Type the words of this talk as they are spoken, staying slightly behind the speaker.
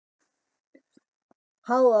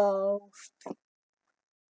Hello,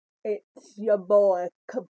 it's your boy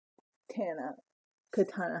Katana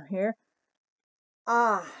here.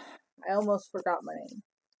 Ah, I almost forgot my name.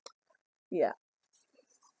 Yeah.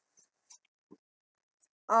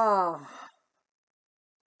 Ah,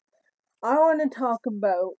 I want to talk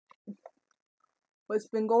about what's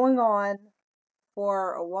been going on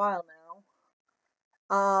for a while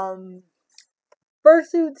now.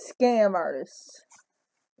 Fursuit scam artists.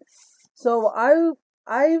 So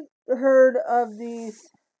I've heard of these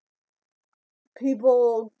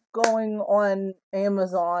people going on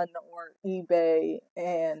Amazon or eBay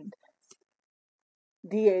and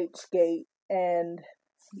DHgate and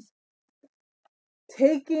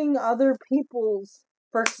taking other people's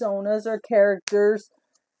personas or characters,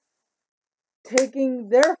 taking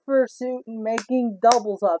their fursuit and making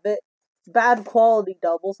doubles of it. Bad quality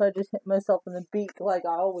doubles. I just hit myself in the beak like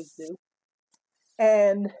I always do.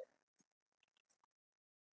 And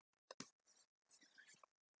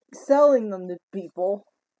selling them to people.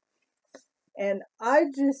 And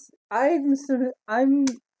I'm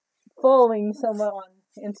following someone on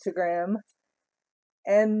Instagram,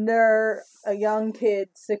 and they're a young kid,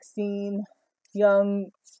 16,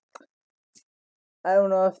 young. I don't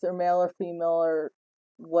know if they're male or female or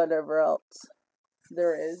whatever else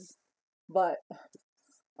there is, but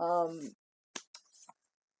I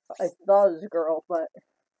thought it was a girl, but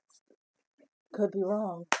could be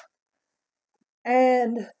wrong.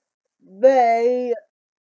 And I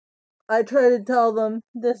try to tell them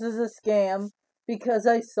this is a scam because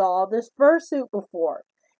I saw this fursuit before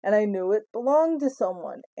and I knew it belonged to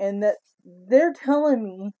someone, and that they're telling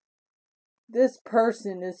me this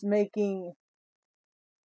person is making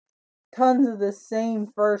tons of the same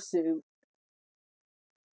fursuit.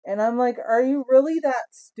 And I'm like, are you really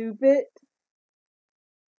that stupid?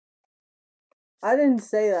 I didn't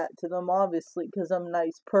say that to them, obviously, because I'm a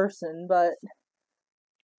nice person, but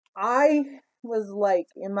I was like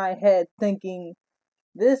in my head thinking,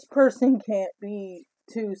 this person can't be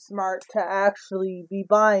too smart to actually be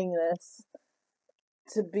buying this,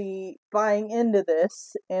 to be buying into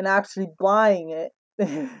this and actually buying it.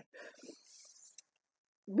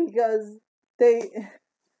 Because they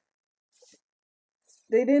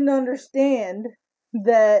didn't understand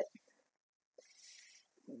that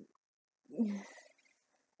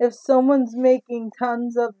if someone's making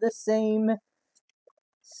tons of the same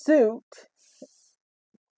suit,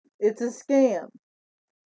 it's a scam.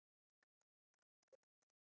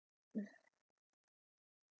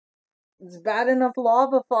 It's bad enough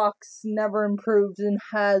Lava Fox never improves and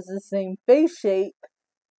has the same face shape,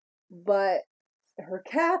 but her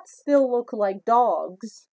cats still look like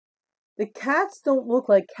dogs. The cats don't look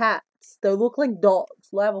like cats. They look like dogs,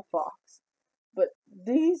 Lava Fox. But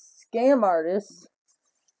these scam artists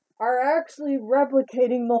are actually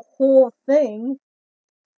replicating the whole thing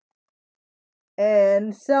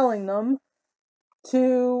and selling them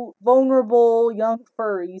to vulnerable young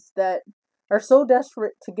furries that are so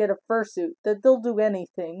desperate to get a fursuit that they'll do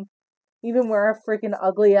anything, even wear a freaking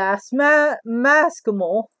ugly ass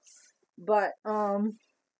maskimal. But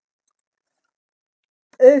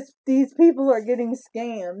if these people are getting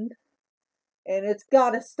scammed, and it's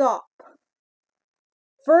gotta stop.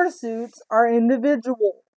 Fursuits are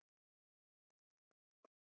individual,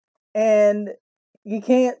 and you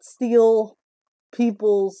can't steal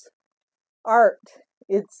people's art.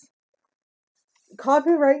 It's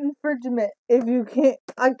copyright infringement if you can't.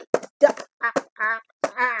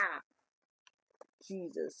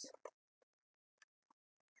 Jesus.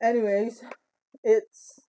 Anyways,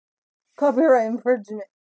 it's copyright infringement,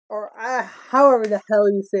 or however the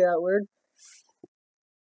hell you say that word.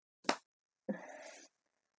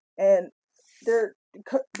 And they're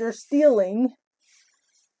stealing,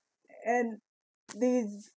 and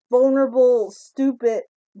these vulnerable, stupid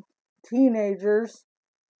teenagers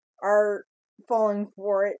are falling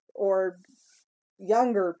for it, or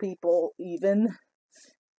younger people even,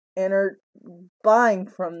 and are buying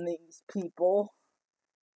from these people.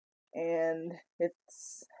 And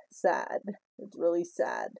it's sad. It's really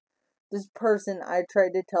sad. This person, I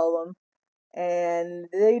tried to tell them, and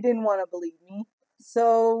they didn't want to believe me.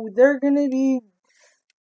 So they're gonna be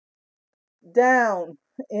down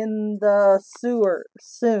in the sewer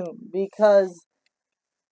soon because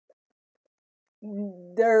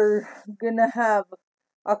they're gonna have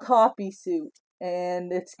a copy suit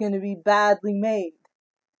and it's gonna be badly made.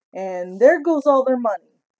 And there goes all their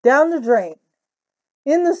money. Down the drain.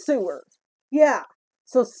 In the sewer. Yeah.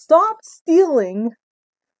 So stop stealing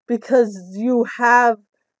because you have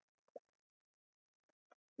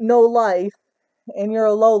no life and you're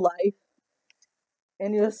a low life.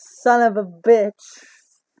 And you're a son of a bitch.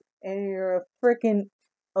 And you're a freaking...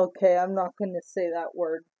 Okay, I'm not gonna say that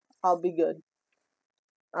word. I'll be good.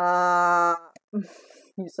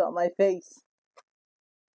 You saw my face.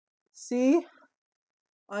 See?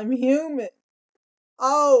 I'm human.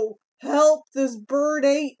 Oh, help, this bird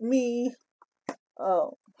ate me.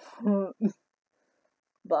 Oh.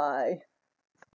 Bye.